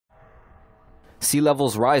sea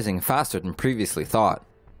levels rising faster than previously thought.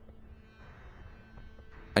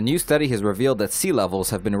 A new study has revealed that sea levels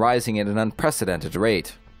have been rising at an unprecedented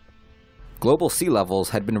rate. Global sea levels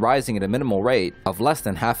had been rising at a minimal rate of less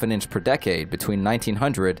than half an inch per decade between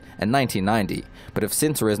 1900 and 1990, but have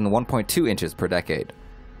since risen 1.2 inches per decade.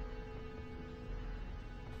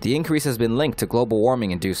 The increase has been linked to global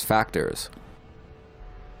warming-induced factors.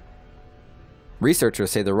 Researchers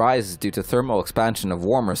say the rise is due to thermal expansion of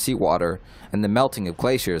warmer seawater and the melting of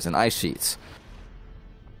glaciers and ice sheets.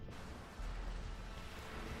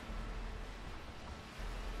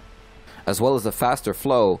 As well as the faster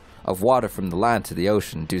flow of water from the land to the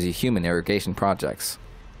ocean due to human irrigation projects.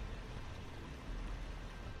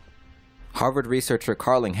 Harvard researcher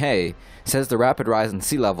Carling Hay says the rapid rise in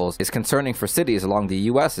sea levels is concerning for cities along the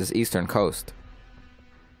U.S.'s eastern coast.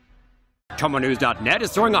 TomoNews.net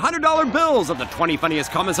is throwing $100 bills of the 20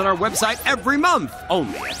 funniest comments on our website every month,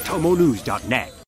 only at TomoNews.net.